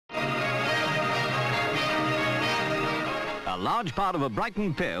large part of a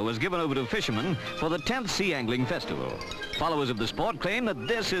Brighton Pier was given over to fishermen for the 10th Sea Angling Festival. Followers of the sport claim that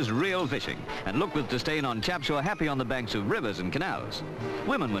this is real fishing and look with disdain on chaps who are happy on the banks of rivers and canals.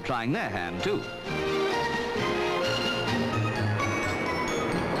 Women were trying their hand too.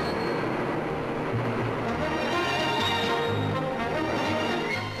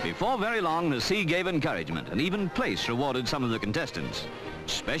 Before very long, the sea gave encouragement, and even plaice rewarded some of the contestants.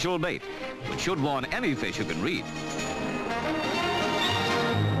 Special bait, which should warn any fish who can read.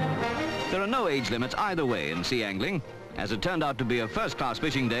 There are no age limits either way in sea angling. As it turned out to be a first-class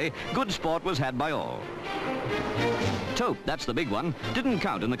fishing day, good sport was had by all. Tope, that's the big one, didn't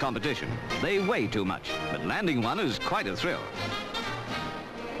count in the competition. They weigh too much, but landing one is quite a thrill.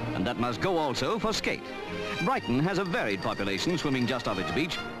 And that must go also for skate. Brighton has a varied population swimming just off its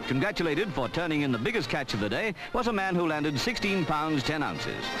beach. Congratulated for turning in the biggest catch of the day was a man who landed 16 pounds 10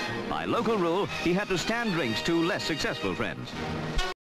 ounces. By local rule, he had to stand drinks to less successful friends.